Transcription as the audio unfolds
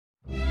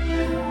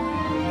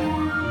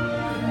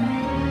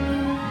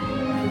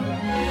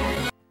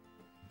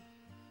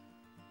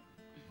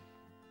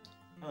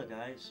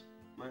guys,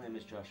 my name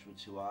is Joshua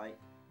 2i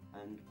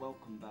and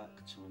welcome back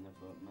to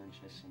another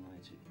Manchester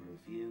United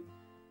review.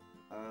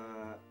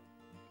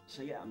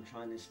 So yeah, I'm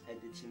trying this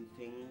editing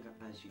thing,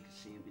 as you can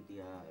see with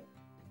the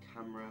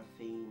camera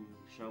theme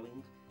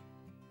showing.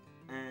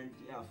 And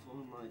yeah, I thought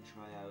I might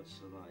try out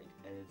some like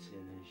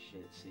editing and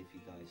shit, see if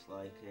you guys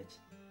like it.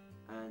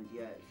 And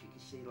yeah, if you can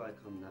see like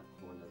on that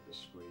corner of the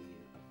screen,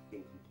 I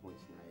think I'm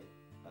pointing at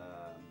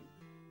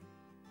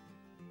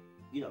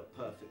it,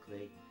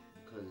 perfectly,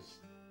 because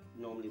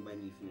normally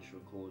when you finish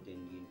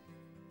recording you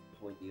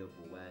point the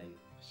other way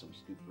for some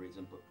stupid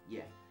reason. But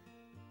yeah,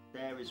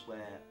 there is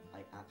where I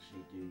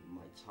actually do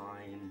my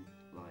time,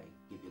 like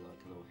give you like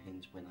a little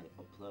hint when I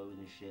upload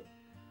and shit.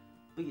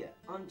 But yeah,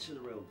 on to the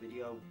real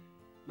video.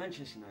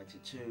 Manchester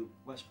United 2,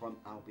 West Brom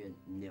Albion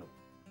 0.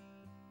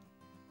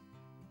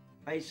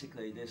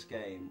 Basically this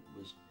game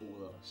was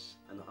all us,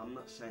 and I'm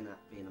not saying that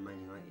being a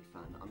Man United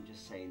fan, I'm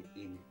just saying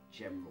in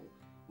general.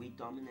 We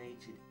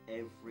dominated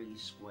every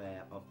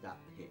square of that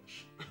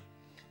pitch,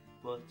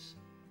 but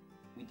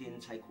we didn't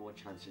take all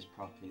chances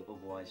properly,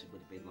 otherwise it would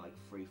have been like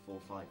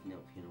 3-4-5-0,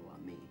 if you know what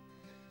I mean.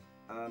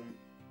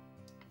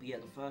 But yeah,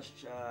 the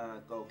first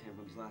goal came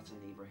from Zlatan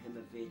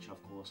Ibrahimovic,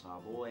 of course our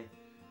boy.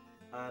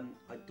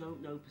 I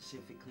don't know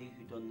specifically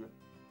who done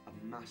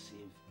a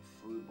massive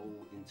through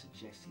ball into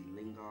Jesse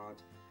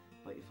Lingard,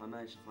 but if I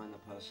manage to find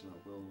the person,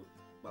 I will,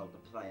 well,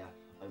 the player,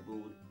 I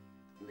will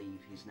leave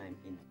his name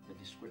in the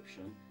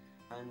description.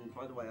 And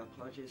by the way, I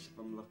apologize if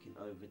I'm looking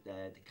over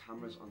there, the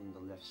camera's on the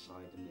left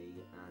side of me,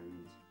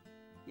 and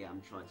yeah,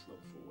 I'm trying to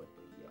look forward,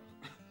 but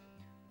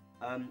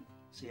yeah.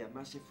 So yeah,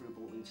 massive through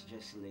ball into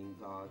Jesse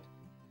Lingard,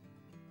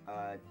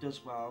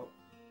 does well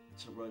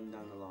to run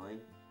down the line,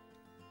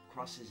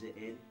 crosses it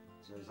in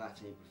to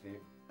Zlatan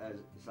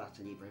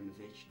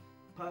Ibrahimovic,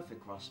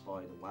 perfect cross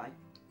by the way,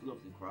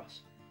 lovely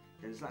cross.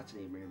 Then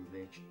Zlatan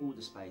Ibrahimovic, all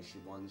the space he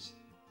wants,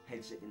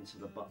 heads it into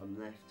the bottom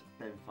left.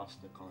 Ben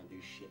Foster can't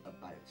do shit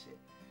about it.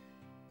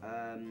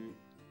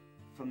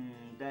 From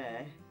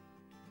there,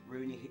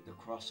 Rooney hit the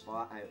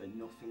crossbar out of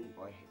nothing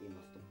by hitting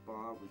off the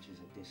bar, which is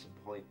a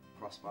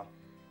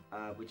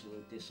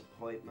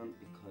disappointment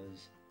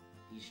because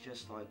he's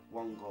just like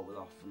one goal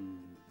off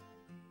from,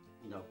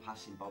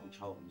 passing Bobby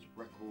Charlton's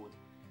record.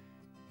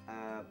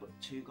 But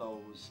 2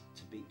 goals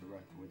to beat the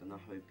record, and I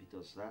hope he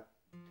does that.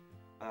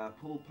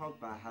 Paul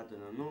Pogba had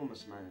an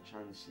enormous amount of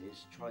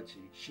chances, tried to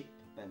chip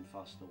Ben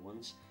Foster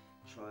once,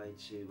 tried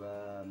to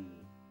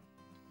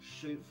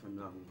shoot from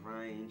long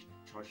range,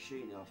 tried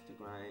shooting off the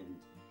ground.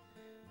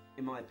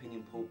 In my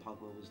opinion, Paul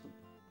Pogba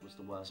was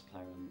the worst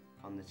player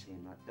on the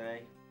team that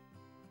day.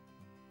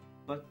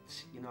 But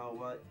you know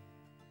what?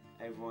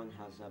 Everyone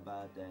has a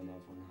bad day and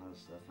everyone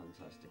has a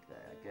fantastic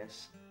day, I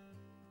guess.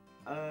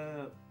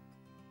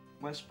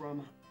 West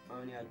Brom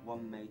only had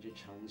one major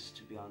chance,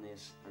 to be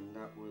honest, and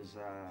that was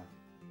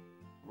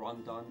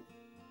Rondon,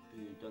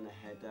 who done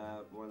a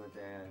header. One of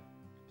their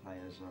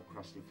players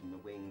crossed it from the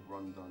wing.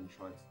 Rondon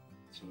tried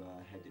to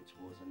head it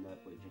towards the net,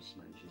 but it just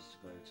manages to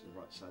go to the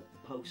right side of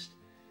the post.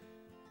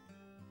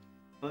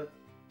 But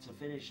to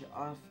finish it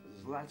off,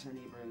 Zlatan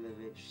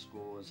Ibrahimovic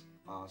scores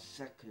our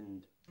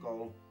second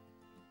goal.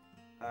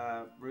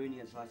 Rooney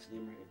and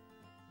Zlatan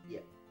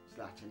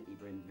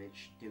Ibrahimovic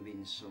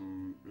doing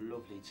some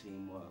lovely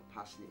teamwork,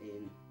 passing it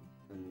in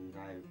and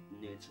out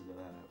near to the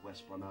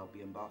West Brom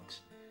Albion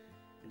box.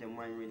 And then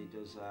Wayne Rooney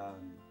does a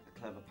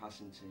clever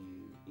pass into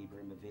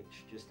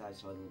Ibrahimovic just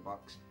outside of the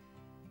box.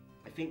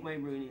 I think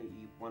Wayne Rooney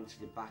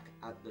wanted it back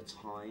at the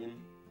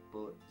time,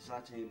 but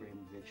Zlatan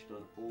Ibrahimovic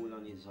done all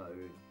on his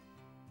own.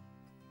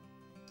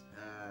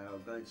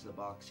 Going to the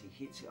box, he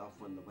hits it off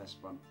one of the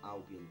West Brom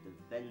Albion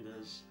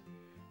defenders,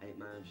 and it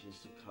manages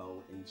to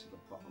curl into the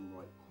bottom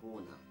right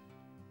corner.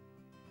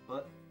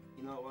 But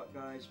you know what,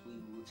 guys, we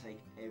will take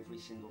every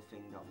single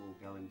thing that will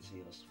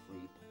guarantee us 3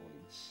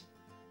 points.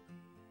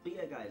 But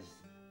yeah, guys,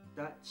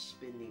 that's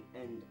been the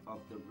end of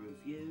the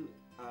review.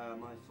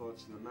 My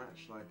thoughts on the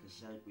match, like I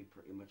said, we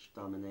pretty much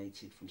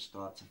dominated from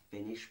start to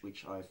finish,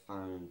 which I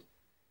found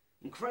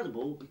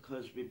incredible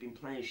because we've been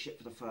playing shit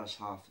for the first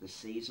half of the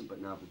season, but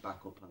now we're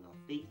back up on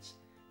our feet.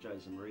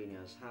 Jose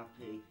Mourinho's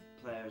happy,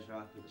 players are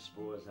happy, the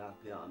supporters are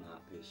happy, I'm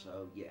happy,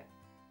 so yeah.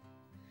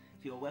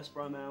 If you're a West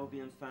Brom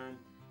Albion fan,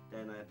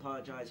 then I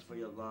apologise for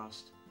your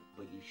loss,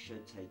 but you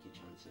should take your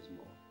chances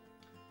more.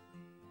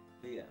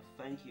 But yeah,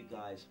 thank you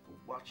guys for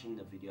watching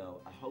the video.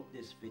 I hope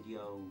this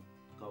video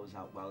goes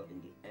out well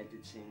in the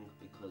editing,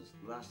 because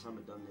last time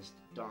I done this,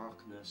 the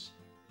darkness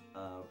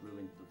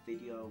ruined the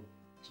video.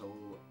 So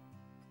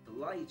the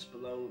lights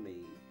below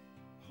me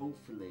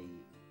hopefully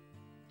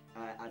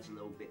adds a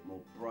little bit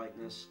more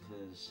brightness,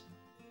 because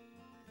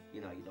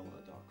you don't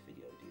want a dark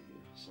video, do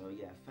you? So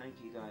yeah, thank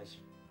you guys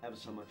ever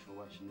so much for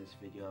watching this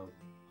video.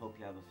 Hope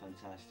you have a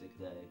fantastic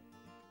day.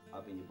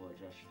 I've been your boy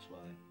Joshua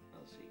 2i.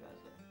 I'll see you guys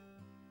there.